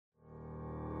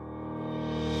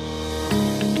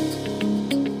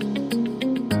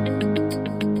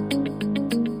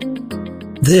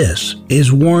This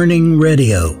is Warning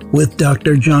Radio with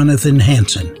Dr. Jonathan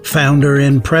Hansen, founder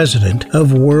and president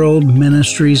of World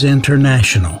Ministries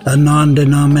International, a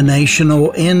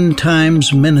non-denominational end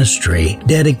times ministry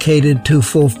dedicated to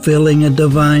fulfilling a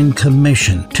divine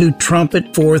commission to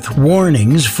trumpet forth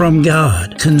warnings from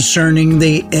God concerning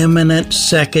the imminent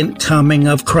second coming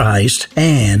of Christ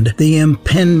and the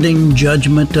impending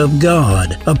judgment of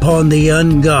God upon the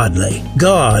ungodly.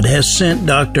 God has sent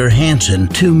Dr. Hansen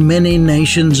to many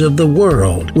nations of the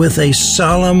world with a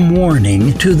solemn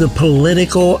warning to the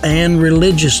political and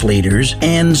religious leaders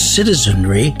and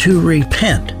citizenry to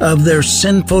repent of their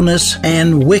sinfulness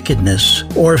and wickedness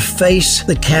or face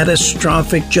the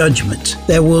catastrophic judgments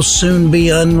that will soon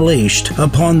be unleashed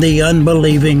upon the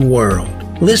unbelieving world.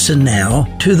 Listen now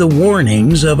to the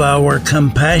warnings of our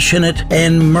compassionate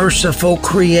and merciful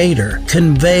Creator,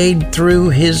 conveyed through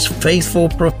His faithful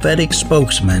prophetic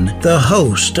spokesman, the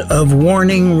host of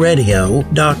Warning Radio,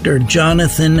 Dr.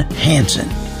 Jonathan Hansen.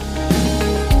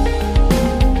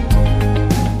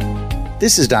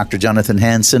 This is Dr. Jonathan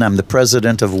Hansen. I'm the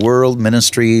president of World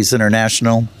Ministries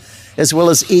International, as well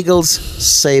as Eagles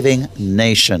Saving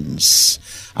Nations.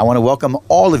 I want to welcome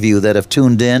all of you that have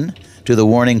tuned in to the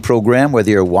Warning program, whether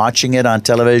you're watching it on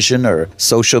television or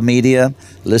social media,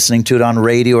 listening to it on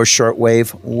radio or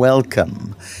shortwave.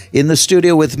 Welcome. In the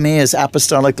studio with me is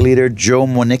Apostolic leader Joe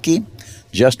Mwaniki,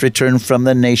 just returned from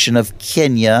the nation of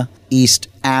Kenya, East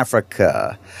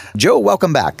Africa. Joe,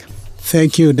 welcome back.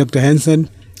 Thank you, Dr. Hansen.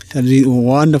 That is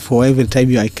wonderful. Every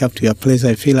time I come to your place,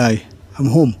 I feel I'm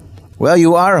home. Well,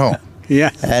 you are home.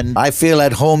 Yeah. And I feel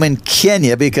at home in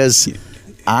Kenya because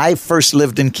I first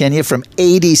lived in Kenya from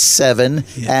 87,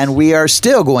 and we are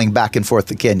still going back and forth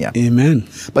to Kenya. Amen.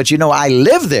 But you know, I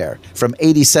lived there from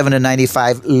 87 to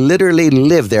 95, literally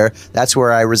lived there. That's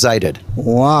where I resided.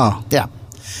 Wow. Yeah.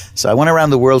 So I went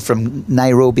around the world from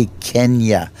Nairobi,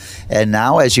 Kenya. And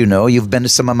now, as you know, you've been to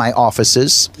some of my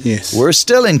offices. Yes. We're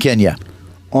still in Kenya.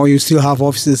 Oh, you still have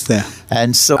offices there?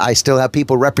 And so I still have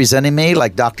people representing me,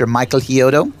 like Dr. Michael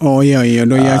Hiodo. Oh, yeah,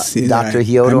 yes. Dr.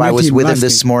 Hiodo, I was with him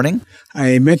this morning.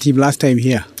 I met him last time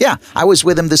here. Yeah, I was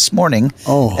with him this morning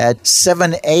at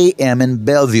 7 a.m. in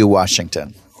Bellevue,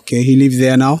 Washington. Okay, he lives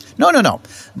there now? No.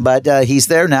 But he's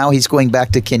there now. He's going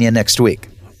back to Kenya next week.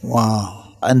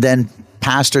 Wow. And then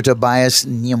Pastor Tobias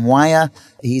Nyamwaya,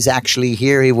 he's actually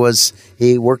here.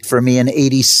 He worked for me in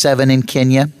 87 in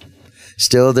Kenya.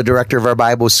 Still the director of our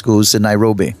Bible schools in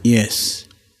Nairobi. Yes.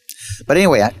 But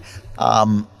anyway,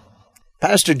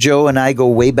 Pastor Joe and I go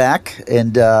way back,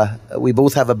 and we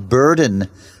both have a burden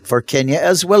for Kenya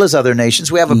as well as other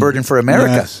nations. We have a burden for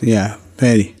America. Yes, yeah,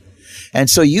 very. And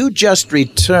so you just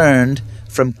returned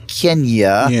from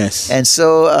Kenya. Yes. And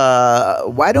so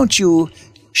why don't you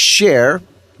share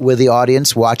with the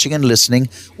audience watching and listening,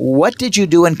 what did you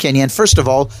do in Kenya? And first of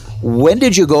all, when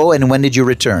did you go and when did you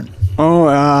return? Oh,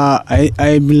 I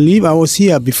believe I was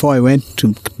here before I went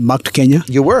back to Kenya.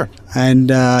 You were? And,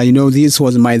 this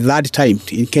was my third time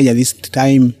in Kenya. This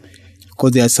time,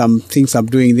 because there are some things I'm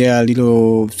doing there,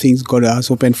 little things God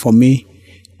has opened for me.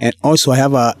 And also I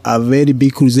have a very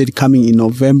big crusade coming in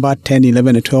November 10,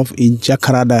 11, and 12 in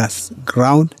Jakarta's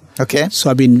ground. Okay.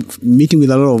 So I've been meeting with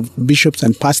a lot of bishops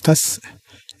and pastors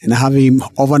and having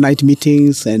overnight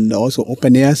meetings and also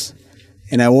open airs.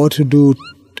 And I want to do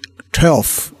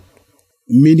 12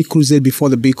 mini crusade before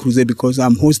the big crusade because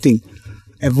I'm hosting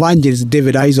Evangelist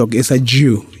David Isaac. Is a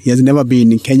Jew. He has never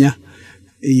been in Kenya.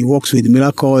 He works with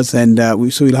miracles, and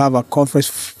so we'll have a conference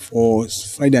for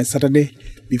Friday and Saturday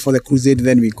before the crusade.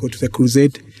 Then we go to the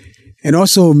crusade. And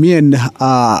also me and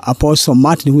Apostle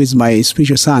Martin, who is my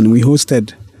spiritual son, we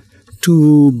hosted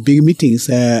 2 big meetings.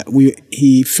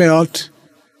 He felt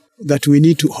that we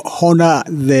need to honor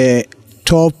the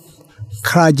top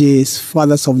clergy's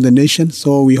fathers of the nation.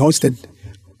 So we hosted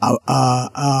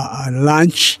a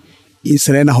lunch in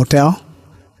Serena Hotel,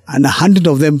 and 100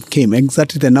 of them came,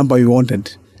 exactly the number we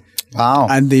wanted. Wow.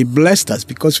 And they blessed us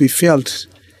because we felt,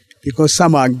 because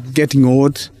some are getting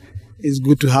old, it's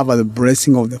good to have the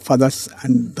blessing of the fathers,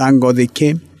 and thank God they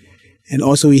came. And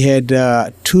also we had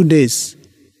 2 days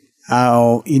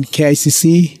in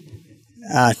KICC,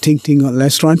 Ting Ting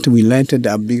restaurant. We rented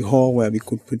a big hall where we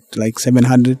could put like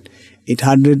 700,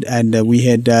 800, and we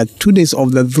had 2 days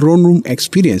of the throne room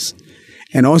experience.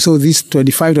 And also this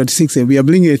 25, 26, we are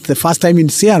bringing it the first time in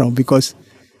Seattle because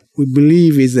we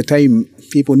believe is the time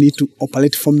people need to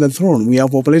operate from the throne. We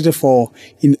have operated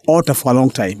in altar for a long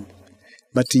time.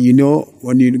 But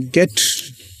when you get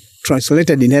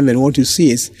translated in heaven, what you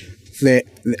see is the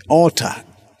altar.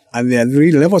 And there are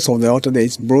 3 levels of the altar. There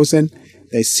is bronze, there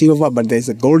is silver, but there is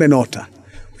a golden altar,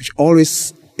 which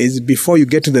always is before you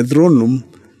get to the throne room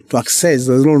to access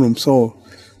the throne room. So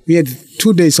we had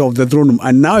 2 days of the throne room,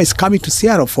 and now it's coming to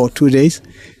Seattle for 2 days,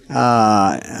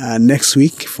 next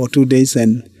week for 2 days.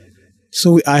 And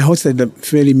so I hosted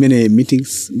fairly many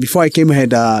meetings. Before I came, I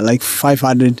had like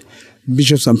 500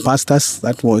 bishops and pastors.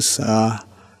 That was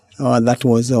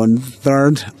on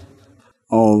 3rd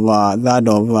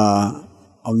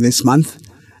of this month.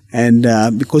 And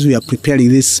because we are preparing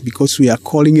this, because we are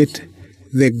calling it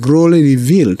the Glory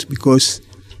Revealed, because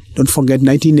don't forget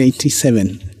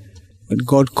 1987, when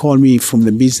God called me from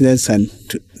the business, and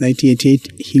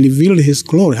 1988, He revealed His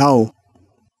glory. How?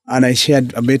 And I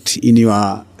shared a bit in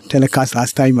your telecast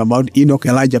last time about Enoch,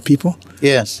 Elijah people.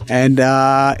 Yes. And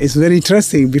it's very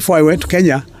interesting. Before I went to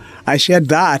Kenya, I shared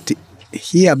that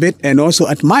here a bit, and also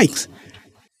at Mike's.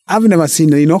 I've never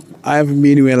seen Enoch. I've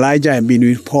been with Elijah. I've been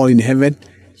with Paul in heaven.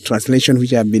 Translation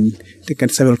which have been taken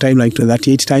several times, like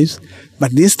 38 times.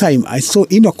 But this time I saw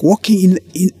Enoch walking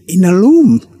in a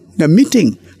room, in a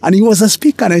meeting, and he was a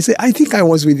speaker. And I said, I think I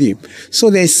was with him.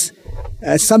 So there's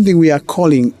something we are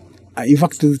calling, in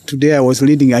fact, today I was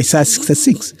reading Isaiah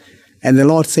 66, and the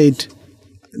Lord said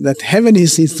that heaven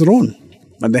is His throne,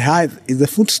 but the earth is the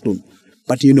footstool.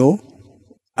 But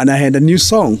and I had a new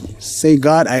song, say,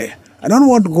 God, I don't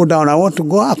want to go down, I want to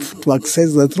go up to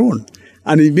access the throne.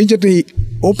 And immediately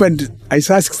opened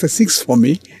Isaiah 66 for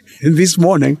me this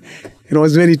morning. It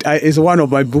was it's one of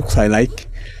my books I like.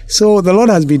 So the Lord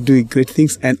has been doing great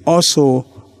things. And also,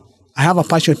 I have a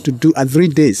passion to do 3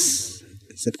 days,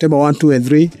 September 1, 2, and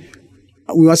 3.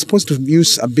 We were supposed to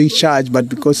use a big church, but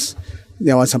because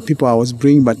there were some people I was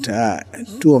bringing, but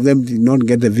 2 of them did not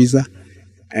get the visa.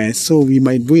 And so we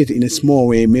might do it in a small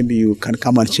way. Maybe you can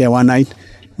come and share one night,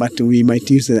 but we might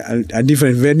use a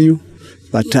different venue.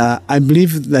 But I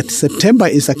believe that September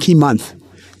is a key month,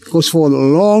 because for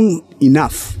long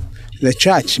enough, the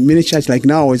church, many churches like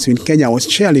now is in Kenya,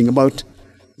 was sharing about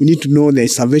we need to know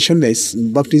there's salvation, there's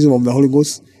baptism of the Holy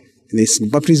Ghost, there's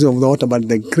baptism of the water, but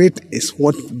the great is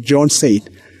what John said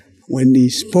when he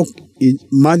spoke in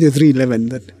Matthew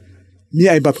 3:11, that me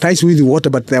I baptize with water,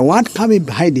 but the one coming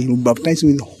behind him will baptize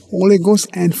with Holy Ghost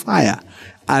and fire.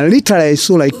 And literally I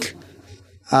saw like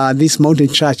this mountain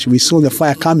church, we saw the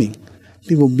fire coming.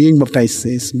 People being baptized.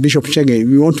 It's Bishop Chege.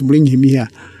 We want to bring him here.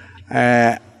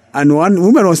 And one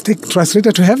woman was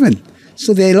translated to heaven.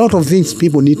 So there are a lot of things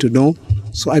people need to know.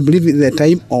 So I believe in the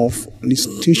time of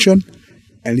restitution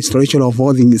and restoration of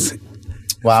all things.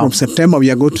 Wow. From September,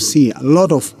 we are going to see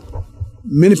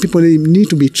many people need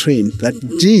to be trained that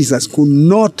Jesus could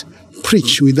not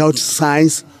preach without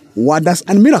signs, wonders,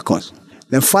 and miracles.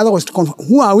 The Father was to come.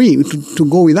 Who are we to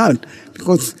go without?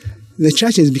 Because the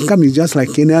church is becoming just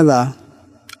like any other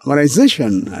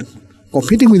organization,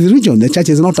 competing with religion. The church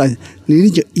is not a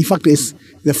religion. In fact, it's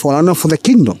the forerunner for the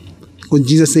kingdom. Because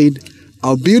Jesus said,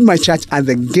 I'll build my church and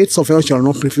the gates of hell shall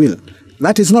not prevail.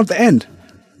 That is not the end.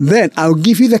 Then I'll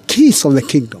give you the keys of the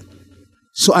kingdom.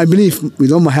 So I believe,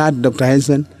 with all my heart, Dr.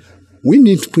 Hansen, we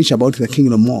need to preach about the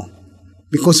kingdom more.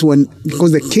 Because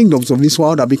the kingdoms of this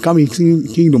world are becoming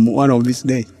kingdom one of these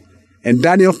days. And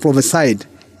Daniel prophesied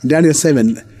in Daniel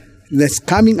 7, there's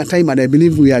coming a time, and I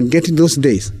believe we are getting those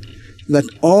days, that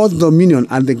all dominion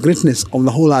and the greatness of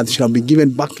the whole earth shall be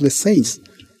given back to the saints,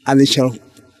 and they shall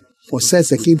possess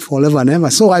the king forever and ever.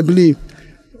 So I believe,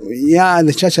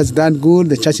 the church has done good,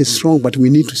 the church is strong, but we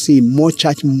need to see more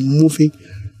church moving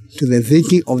to the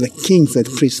thinking of the kings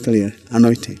that priestly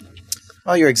anointing.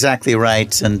 Oh, you're exactly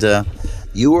right. And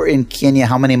you were in Kenya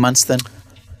how many months then?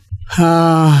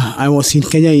 I was in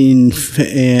Kenya in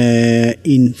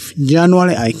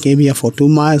January. I came here for 2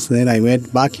 months. Then I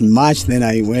went back in March. Then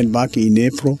I went back in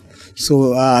April.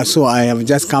 So I have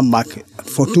just come back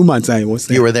for 2 months. I was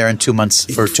there. You were there in 2 months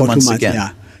for 2 months again.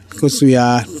 Yeah, because we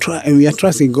are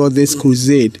trusting God. This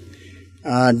crusade,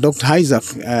 Dr. Isaac,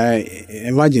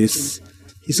 evangelist,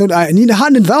 he said, I need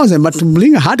 100,000, but to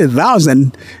bring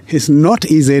 100,000 is not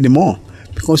easy anymore,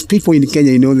 because people in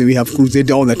Kenya, that we have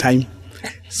crusade all the time.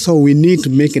 So we need to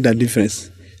make it a difference.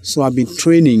 So I've been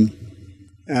training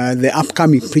the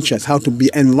upcoming preachers how to be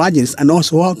evangelists and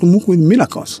also how to move with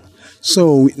miracles.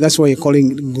 So that's why you're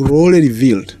calling it Glory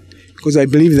Revealed. Because I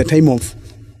believe the time of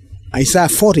Isaiah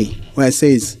 40, where it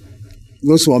says,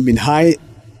 those who have been high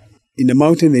in the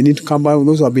mountain, they need to come back.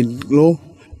 Those who have been low,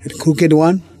 the crooked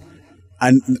one,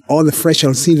 and all the flesh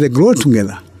shall see the glory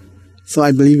together. So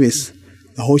I believe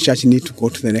the whole church needs to go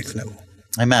to the next level.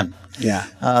 Amen. Yeah.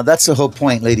 That's the whole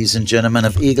point, ladies and gentlemen,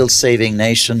 of Eagles Saving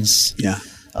Nations. Yeah.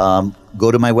 Go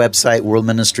to my website,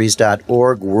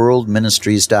 worldministries.org,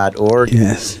 worldministries.org.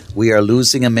 Yes. We are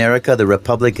losing America. The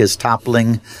republic is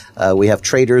toppling. We have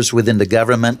traitors within the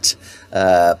government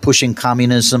pushing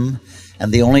communism.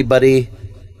 And the only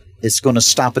is going to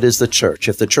stop it is the church.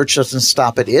 If the church doesn't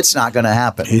stop it, it's not going to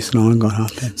happen. It's not going to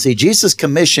happen. See, Jesus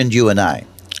commissioned you and I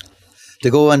to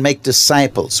go and make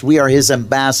disciples. We are his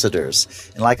ambassadors.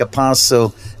 And like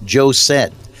Apostle Joe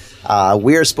said,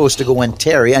 we are supposed to go and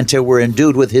tarry until we're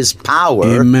endued with his power.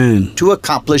 Amen. To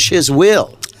accomplish his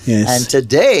will. Yes. And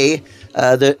today,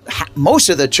 most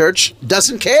of the church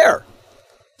doesn't care.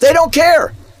 They don't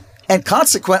care. And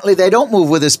consequently, they don't move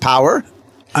with his power.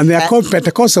 And they are called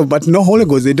Pentecostal, but no Holy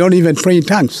Ghost. They don't even pray in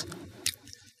tongues.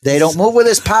 They don't move with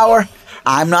his power.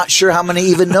 I'm not sure how many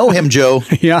even know him, Joe.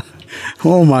 Yeah.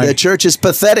 Oh, my. The church is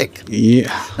pathetic.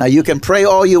 Yeah. Now, you can pray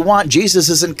all you want. Jesus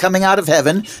isn't coming out of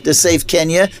heaven to save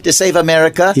Kenya, to save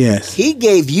America. Yes. He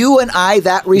gave you and I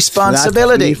that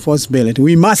responsibility. That responsibility.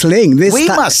 We must laying this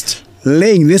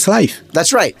laying this life.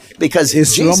 That's right. Because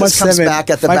It's Jesus Romans comes 7, back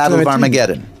at the Battle of 5:17.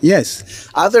 Armageddon. Yes.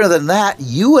 Other than that,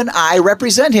 you and I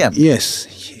represent him. Yes.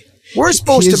 We're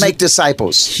supposed to make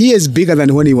disciples. He is bigger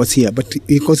than when he was here, but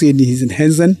because he's in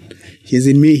Hansen, he's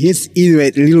in me, he's in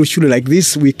a little shul like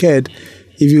this weekend.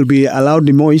 If you'll be allowed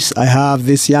the voice, I have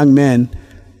this young man,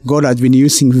 God has been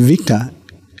using Victor.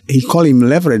 He called him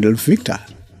Reverend Victor.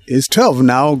 He's 12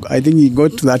 now. I think he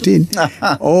got to 13.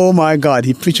 Oh my God.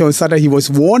 He preached on Saturday. He was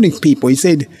warning people. He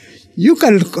said, you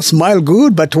can smile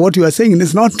good, but what you are saying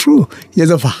is not true. He has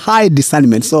a high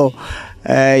discernment. So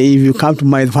if you come to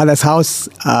my father's house,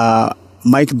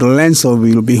 Mike Dolenso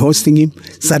will be hosting him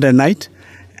Saturday night.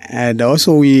 And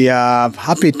also we are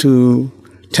happy to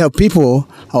tell people,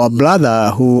 our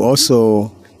brother who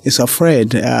also is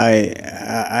afraid.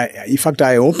 In fact,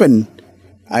 I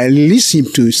released him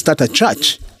to start a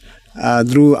church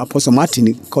through Apostle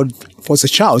Martin called Apostle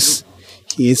Charles.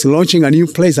 He is launching a new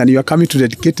place and you are coming to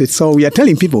dedicate it. So we are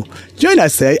telling people, join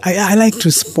us. I like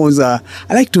to sponsor,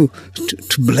 I like to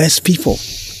bless people.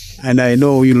 And I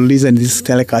know you'll listen to this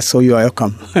telecast, so you are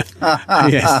welcome.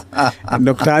 Yes. And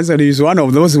Dr. Anthony is one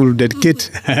of those who will dedicate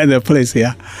the place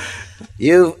here.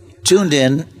 You tuned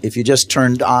in, if you just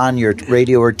turned on your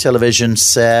radio or television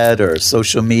set or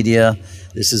social media,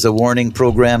 this is a warning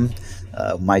program.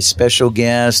 My special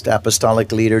guest,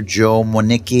 Apostolic leader Joe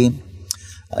Mwaniki.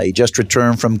 He just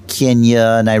returned from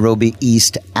Kenya, Nairobi,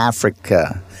 East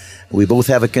Africa. We both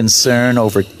have a concern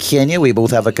over Kenya. We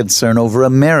both have a concern over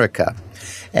America.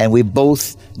 And we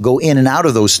both go in and out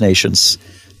of those nations.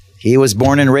 He was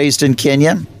born and raised in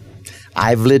Kenya.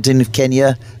 I've lived in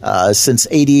Kenya since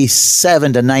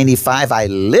 87 to 95. I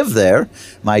live there.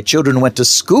 My children went to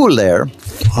school there.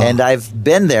 And I've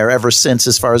been there ever since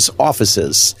as far as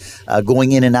offices,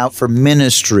 going in and out for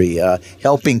ministry,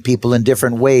 helping people in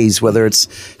different ways, whether it's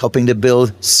helping to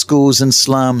build schools in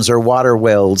slums or water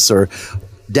wells or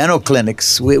dental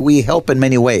clinics. We help in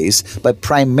many ways, but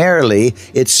primarily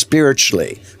it's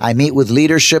spiritually. I meet with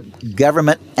leadership,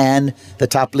 government, and the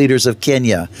top leaders of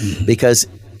Kenya because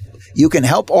you can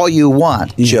help all you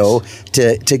want, Joe,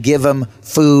 to give them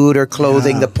food or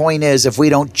clothing. The point is, if we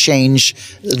don't change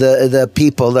the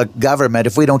people, the government,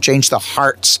 if we don't change the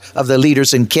hearts of the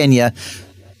leaders in Kenya,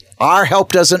 our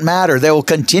help doesn't matter. They will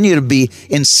continue to be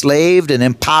enslaved and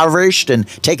impoverished and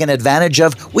taken advantage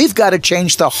of. We've got to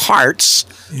change the hearts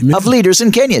of leaders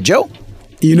in Kenya, Joe.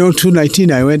 You know,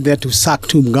 2019, I went there to sack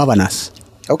 2 governors.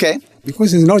 Okay.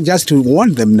 Because it's not just to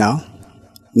warn them now.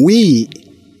 We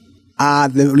are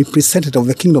the representative of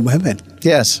the kingdom of heaven.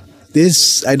 Yes.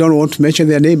 This, I don't want to mention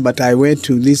their name, but I went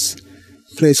to this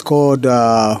place called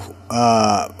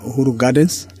Uhuru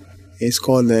Gardens. It's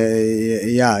called,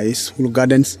 it's Uhuru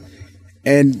Gardens.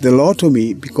 And the Lord told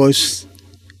me, because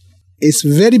it's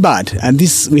very bad, and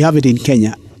this, we have it in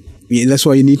Kenya. That's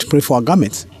why you need to pray for our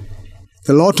governments.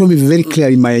 The Lord told me very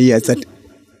clearly in my ears that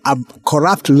a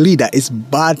corrupt leader is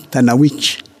bad than a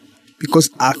witch. Because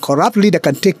a corrupt leader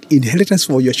can take inheritance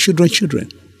for your children.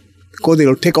 Because they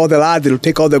will take all the land, they will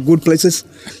take all the good places.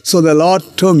 So the Lord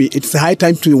told me it's high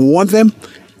time to warn them.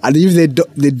 And if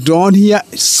they don't hear,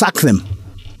 sack them.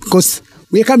 Because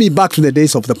we are coming back to the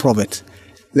days of the prophets.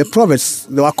 The prophets,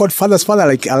 they were called father's father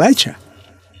like Elijah.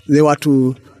 They were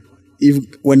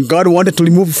when God wanted to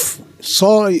remove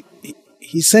Saul,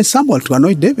 he sent someone to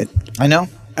anoint David. I know.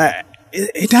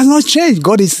 It has not changed.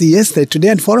 God is yesterday, today,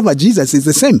 and forever. Jesus is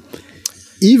the same.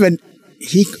 Even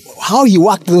how he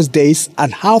worked those days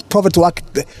and how prophets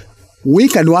worked, we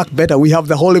can work better. We have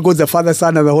the Holy Ghost, the Father,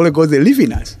 Son, and the Holy Ghost. They live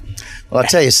in us. Well, I'll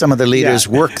tell you, some of the leaders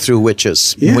work through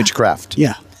witches, witchcraft.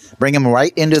 Yeah. Bring them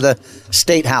right into the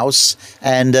state house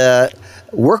and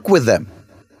work with them.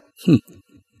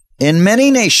 In many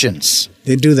nations,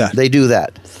 they do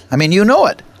that. I mean, you know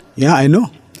it. Yeah, I know.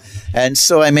 And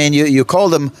so, I mean, you call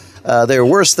them, they're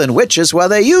worse than witches. Well,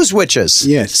 they use witches.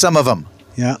 Yes. Some of them.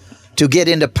 Yeah. to get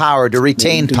into power, to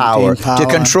retain power, to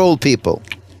control people.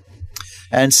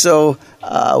 And so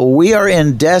we are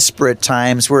in desperate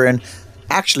times. We're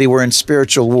in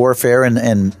spiritual warfare,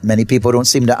 and many people don't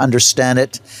seem to understand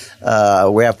it.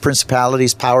 We have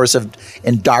principalities, powers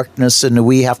in darkness, and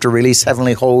we have to release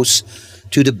heavenly hosts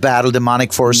to battle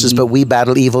demonic forces, but we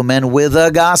battle evil men with the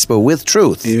gospel, with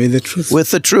truth. With the truth. With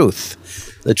the truth.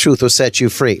 The truth will set you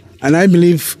free. And I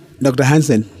believe, Dr.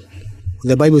 Hansen,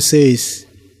 the Bible says,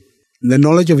 the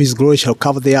knowledge of his glory shall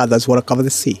cover the earth as well as cover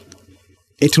the sea.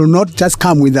 It will not just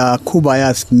come with a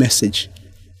kumbaya message.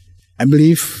 I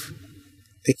believe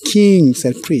the kings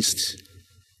and priests.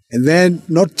 And then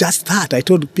not just that. I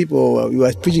told people, we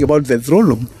were preaching about the throne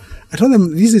room. I told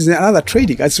them this is another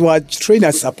training. As we are trained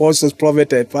as apostles,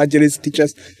 prophets, evangelists,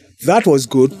 teachers. That was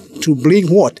good to bring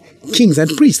what? Kings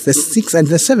and priests, the 6th and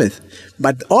the 7th.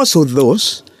 But also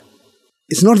those,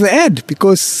 it's not the end,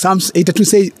 because Psalms 82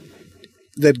 says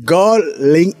that God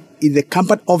laying in the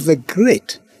comfort of the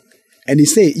great. And he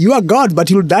say, you are God, but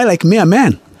you'll die like mere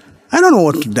man. I don't know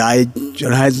what to die,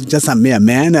 just a mere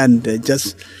man, and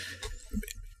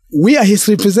we are his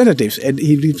representatives, and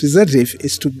his representative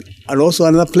is to, and also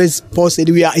another place, Paul said,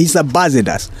 we are his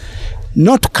ambassadors.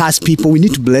 Not to curse people, we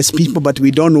need to bless people, but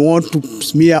we don't want to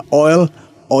smear oil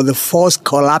or the false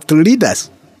corrupt leaders.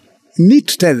 We need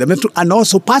to tell them, and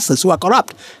also pastors who are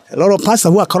corrupt. A lot of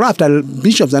pastors who are corrupt, and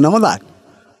bishops and all that.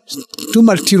 Too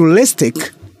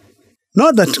materialistic.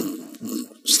 Not that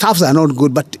staffs are not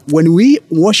good, but when we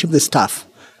worship the staff,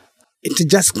 it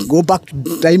just go back to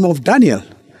the time of Daniel.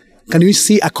 Can we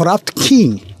see a corrupt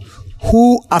king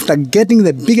who, after getting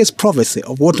the biggest prophecy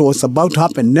of what was about to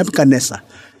happen, Nebuchadnezzar,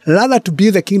 rather to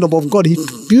build the kingdom of God, he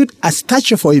built a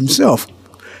statue for himself.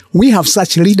 We have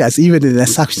such leaders even in the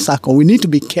circle. We need to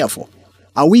be careful.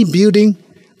 Are we building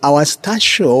our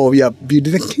statue, or we are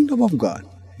building the kingdom of God?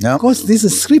 No. Because this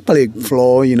is slippery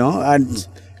floor, and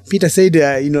Peter said,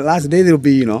 last day there will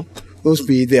be, those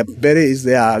be their buried is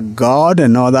their God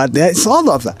and all that. It's all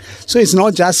of that. So it's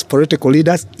not just political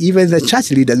leaders, even the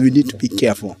church leaders, we need to be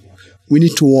careful. We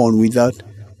need to warn with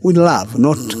love,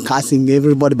 not cursing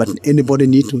everybody, but anybody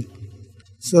need to.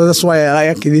 So that's why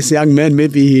I like this young man.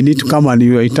 Maybe he need to come and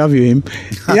you interview him.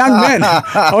 Young man.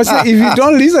 I was saying, if you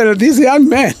don't listen to this young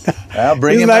man. I'll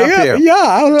bring him up here.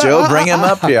 Yeah. Joe, bring him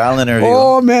up here. I'll interview him.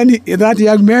 Oh, man, that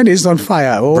young man is on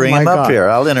fire. Oh, bring him up here.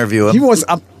 I'll interview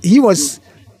him.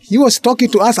 He was talking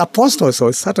to us apostles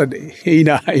on Saturday in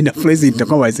a place in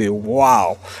Tacoma. I say,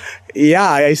 wow.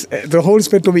 Yeah, the Holy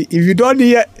Spirit told me, if you don't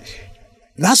hear,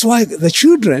 that's why the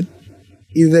children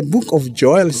in the book of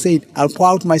Joel said, I'll pour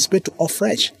out my spirit to all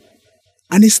flesh.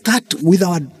 And it starts with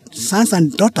our sons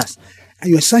and daughters. And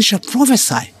your sons shall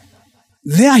prophesy.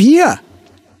 They are here.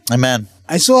 Amen.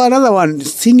 I saw another one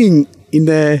singing in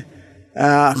the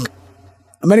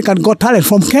American Got Talent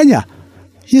from Kenya.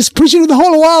 He's preaching to the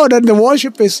whole world, and the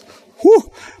worship is,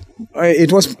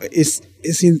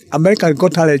 it's in American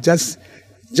Got Talent.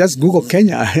 Just Google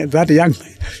Kenya, that young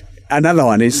man. Another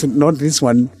one, it's not this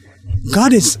one.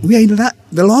 We are in that.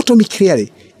 The Lord told me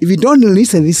clearly, if you don't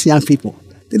listen to these young people,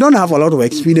 they don't have a lot of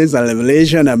experience and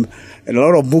revelation and a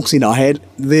lot of books in our head.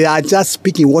 They are just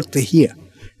speaking what they hear.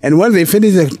 And when they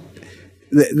finish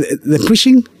the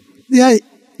preaching, they are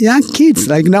young kids.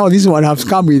 Like now, this one has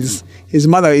come with his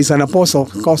mother is an apostle,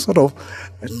 sort of,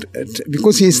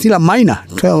 because he is still a minor,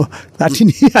 12, 13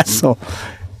 years. So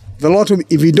the Lord told me,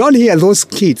 if you don't hear those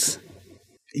kids,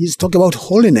 he's talking about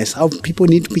holiness, how people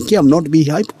need to be careful, not to be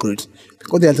hypocrites.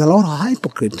 Because there's a lot of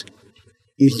hypocrites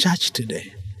in church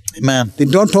today. Amen. They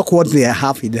don't talk what they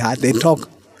have in their heart. They talk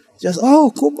just,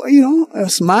 a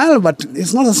smile, but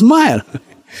it's not a smile.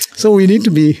 So we need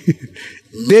to be,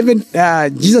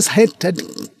 Jesus hated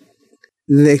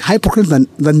the hypocrites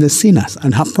than the sinners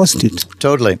and have prostitutes.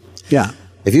 Totally. Yeah.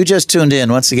 If you just tuned in,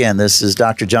 once again, this is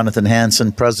Dr. Jonathan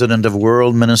Hansen, President of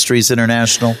World Ministries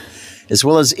International, as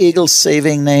well as Eagles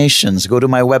Saving Nations. Go to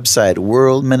my website,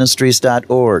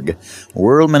 worldministries.org,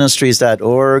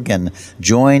 worldministries.org, and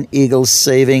join Eagles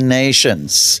Saving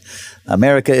Nations.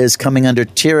 America is coming under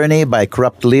tyranny by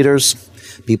corrupt leaders,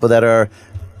 people that are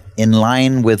in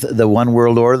line with the one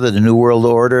world order, the new world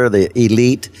order, the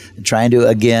elite, trying to,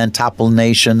 again, topple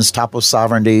nations, topple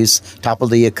sovereignties, topple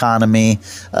the economy,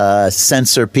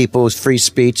 censor people's free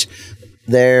speech.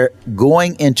 They're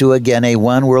going into, again, a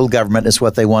one world government is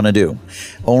what they want to do.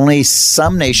 Only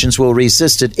some nations will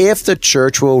resist it if the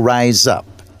church will rise up.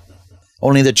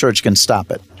 Only the church can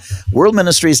stop it.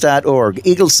 Worldministries.org,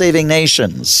 Eagles Saving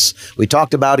Nations. We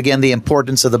talked about, again, the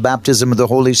importance of the baptism of the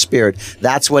Holy Spirit.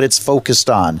 That's what it's focused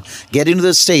on. Get into the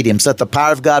stadiums. Let the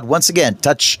power of God, once again,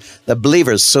 touch the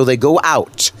believers so they go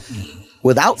out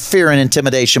without fear and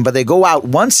intimidation, but they go out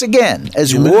once again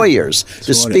as Amen. warriors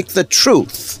to speak the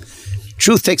truth.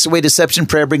 Truth takes away deception.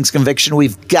 Prayer brings conviction.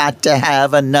 We've got to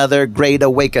have another great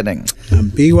awakening. A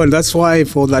big one. That's why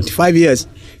for 35 years,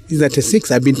 this is 36,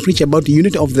 I've been preaching about the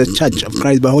unity of the Church of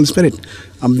Christ by the Holy Spirit.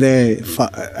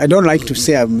 I don't like to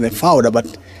say I'm the founder,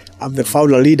 but I'm the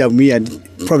founder leader, me and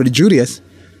Prophet Julius,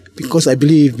 because I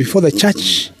believe before the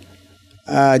church,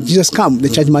 Jesus come, the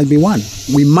church must be one.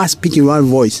 We must speak in one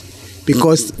voice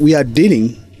because we are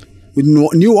dealing with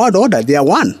new world order. They are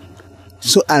one.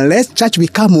 So unless church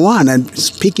become one and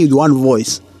speak with one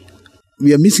voice,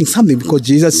 we are missing something, because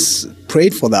Jesus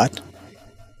prayed for that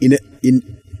in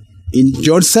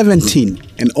John 17.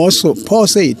 And also Paul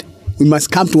said we must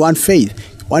come to one faith,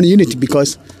 one unity,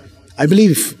 because I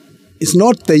believe it's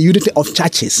not the unity of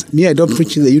churches. Me, I don't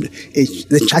preach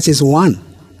the church is one.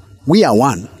 We are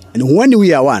one. And when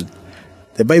we are one,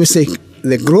 the Bible says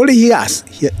the glory he has,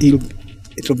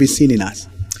 it will be seen in us.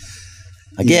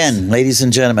 Again, ladies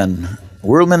and gentlemen,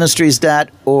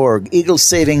 worldministries.org, Eagles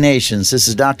Saving Nations. This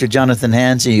is Dr. Jonathan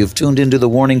Hansen. You've tuned into the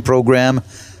Warning Program.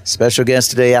 Special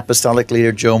guest today, Apostolic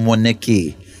Leader Joe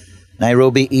Mwaniki,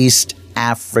 Nairobi, East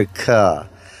Africa.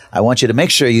 I want you to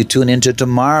make sure you tune into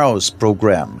tomorrow's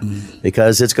program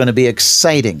because it's going to be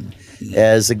exciting.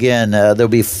 As again, there'll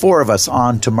be 4 of us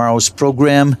on tomorrow's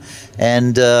program,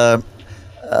 and the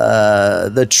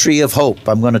Tree of Hope.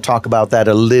 I'm going to talk about that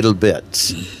a little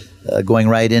bit. Going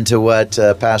right into what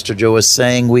Pastor Joe is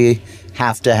saying, we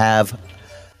have to have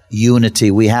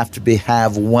unity. We have to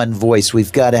have one voice.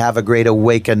 We've got to have a great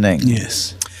awakening.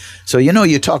 Yes. So,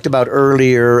 you talked about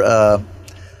earlier,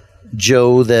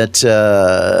 Joe, that,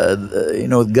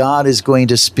 God is going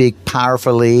to speak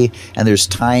powerfully, and there's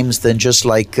times then just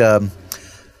like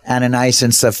Ananias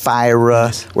and Sapphira,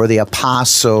 yes, where the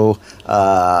apostle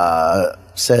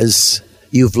says,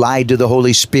 you've lied to the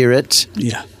Holy Spirit.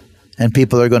 Yeah. And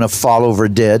people are going to fall over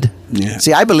dead. Yeah.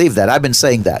 See, I believe that. I've been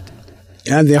saying that.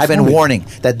 Yeah, I've been warning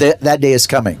that that day is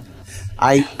coming.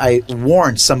 I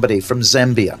warned somebody from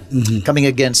Zambia coming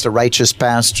against a righteous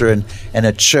pastor and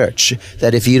a church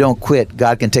that if you don't quit,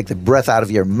 God can take the breath out of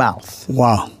your mouth.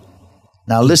 Wow.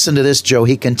 Now listen to this, Joe.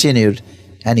 He continued,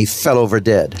 and he fell over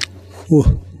dead.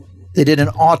 Ooh. They did an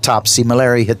autopsy.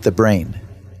 Malaria hit the brain.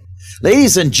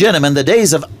 Ladies and gentlemen, the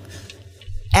days of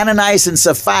Ananias and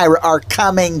Sapphira are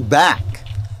coming back.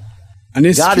 And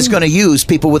God is going to use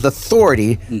people with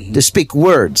authority to speak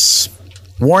words,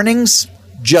 warnings,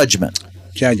 judgment.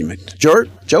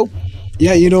 Joe?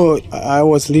 Yeah, I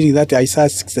was reading that Isaiah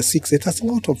 66. It has a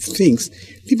lot of things.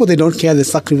 People, they don't care the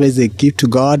sacrifice they give to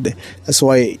God. That's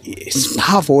why it's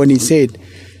powerful when he said,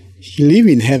 he lives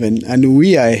in heaven and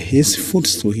we are his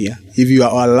footstool here. If you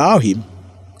allow him,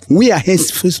 we are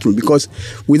his footstool, because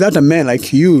without a man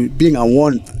like you being a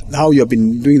warn, how you have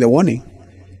been doing the warning,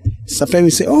 sometimes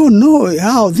we say, oh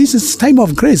no, this is time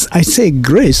of grace. I say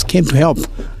grace came to help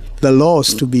the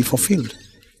laws to be fulfilled.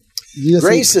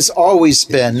 Grace has always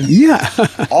been, here.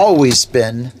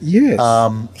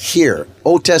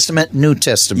 Old Testament, New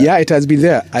Testament. Yeah, it has been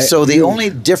there. So the only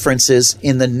difference is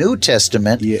in the New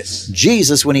Testament,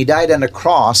 Jesus, when he died on the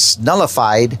cross,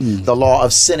 nullified the law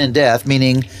of sin and death,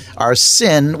 meaning our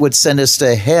sin would send us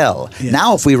to hell. Yes.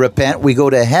 Now if we repent, we go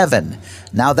to heaven.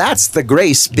 Now that's the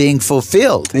grace being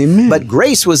fulfilled. Amen. But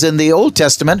grace was in the Old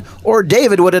Testament, or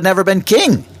David would have never been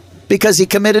king. Because he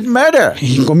committed murder.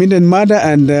 He committed murder,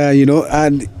 and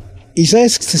and Isaiah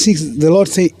 66, the Lord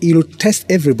said, He will test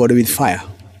everybody with fire.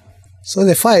 So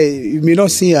the fire, you may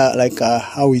not see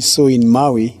how we saw in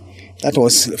Maui, that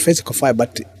was physical fire,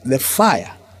 but the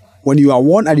fire, when you are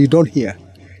warned and you don't hear,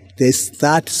 there's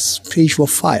that spiritual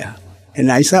fire. And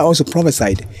Isaiah also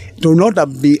prophesied, it will not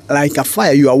be like a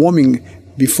fire you are warming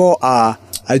before a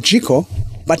jiko,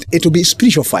 but it will be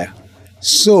spiritual fire.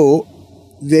 So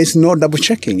there's no double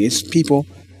checking. It's people.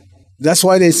 That's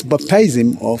why there's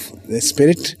baptism of the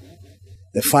Spirit,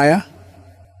 the fire.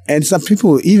 And some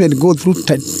people even go through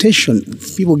temptation.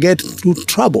 People get through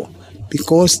trouble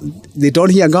because they don't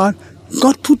hear God.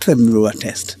 God put them through a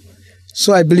test.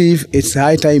 So I believe it's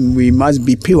high time we must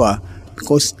be pure,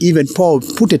 because even Paul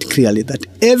put it clearly that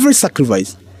every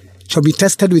sacrifice shall be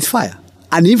tested with fire.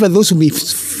 And even those who be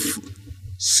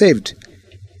saved,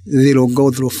 they will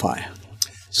go through fire.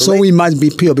 So we must be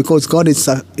pure, because God is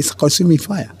a consuming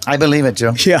fire. I believe it,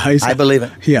 Joe. Yeah, I believe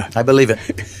it. Yeah, I believe it.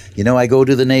 I go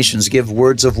to the nations, give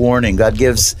words of warning. God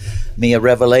gives me a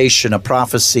revelation, a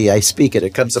prophecy. I speak it.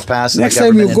 It comes to pass. Next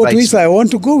time you go to Israel, I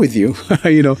want to go with you.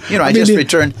 I just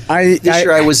returned. This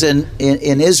year I was in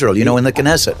Israel. In the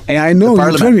Knesset. And I know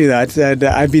you told me that.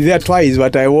 I've been there twice,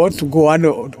 but I want to go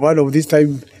one of these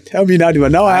time Tell me now.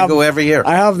 Now I go every year.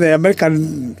 I have the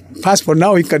American passport.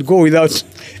 Now we can go without.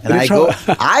 And I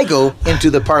go into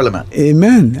the parliament.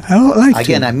 Amen. I don't like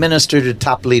Again, to. I minister to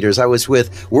top leaders. I was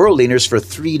with world leaders for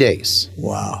 3 days.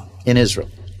 Wow. In Israel.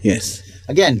 Yes.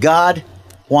 Again, God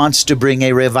wants to bring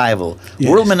a revival.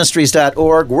 Yes.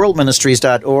 Worldministries.org,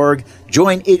 worldministries.org.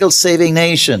 Join Eagles Saving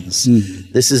Nations.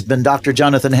 This has been Dr.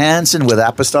 Jonathan Hansen with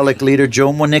Apostolic leader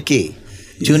Joe Mwaniki.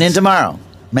 Tune in tomorrow.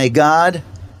 May God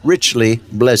richly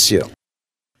bless you.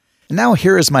 And now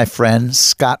here is my friend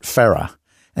Scott Farah,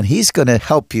 and he's going to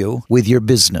help you with your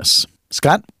business.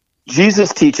 Scott?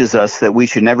 Jesus teaches us that we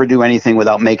should never do anything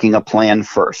without making a plan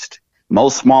first.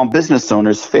 Most small business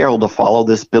owners fail to follow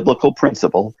this biblical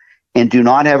principle and do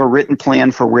not have a written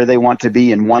plan for where they want to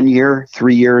be in 1 year,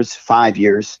 3 years, 5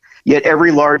 years. Yet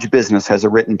every large business has a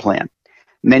written plan.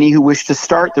 Many who wish to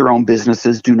start their own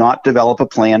businesses do not develop a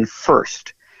plan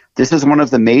first. This is one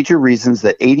of the major reasons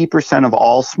that 80% of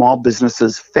all small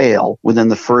businesses fail within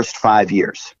the first 5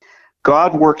 years.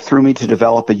 God worked through me to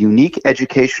develop a unique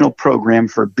educational program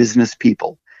for business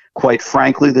people. Quite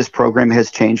frankly, this program has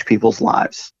changed people's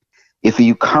lives. If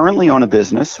you currently own a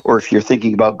business, or if you're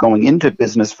thinking about going into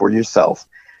business for yourself,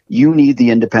 you need the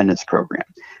Independence Program.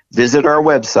 Visit our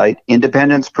website,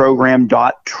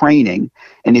 independenceprogram.training,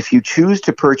 and if you choose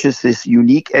to purchase this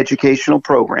unique educational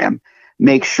program,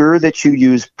 make sure that you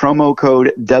use promo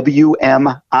code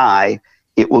WMI.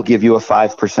 It will give you a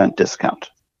 5%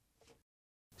 discount.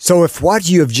 So if what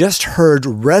you have just heard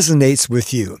resonates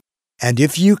with you, and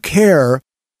if you care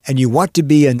and you want to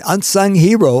be an unsung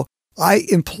hero, I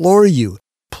implore you,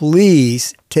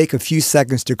 please take a few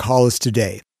seconds to call us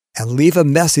today and leave a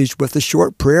message with a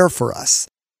short prayer for us,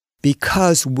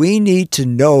 because we need to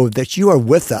know that you are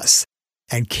with us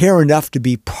and care enough to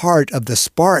be part of the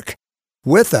spark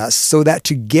with us so that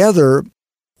together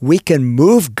we can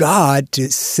move God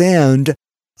to send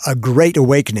a great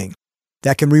awakening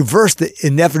that can reverse the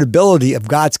inevitability of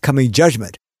God's coming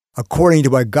judgment, according to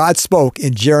what God spoke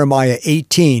in Jeremiah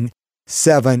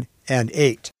 18:7 and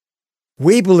 8.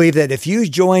 We believe that if you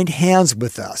joined hands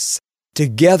with us,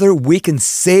 together we can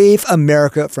save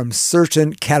America from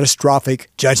certain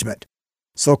catastrophic judgment.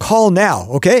 So call now,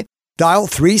 okay? Dial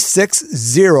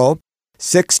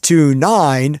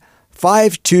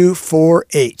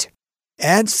 360-629-5248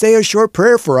 and say a short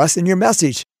prayer for us in your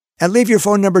message, and leave your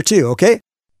phone number too, okay?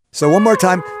 So one more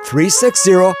time,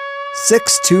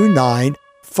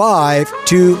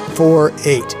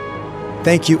 360-629-5248.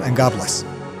 Thank you and God bless.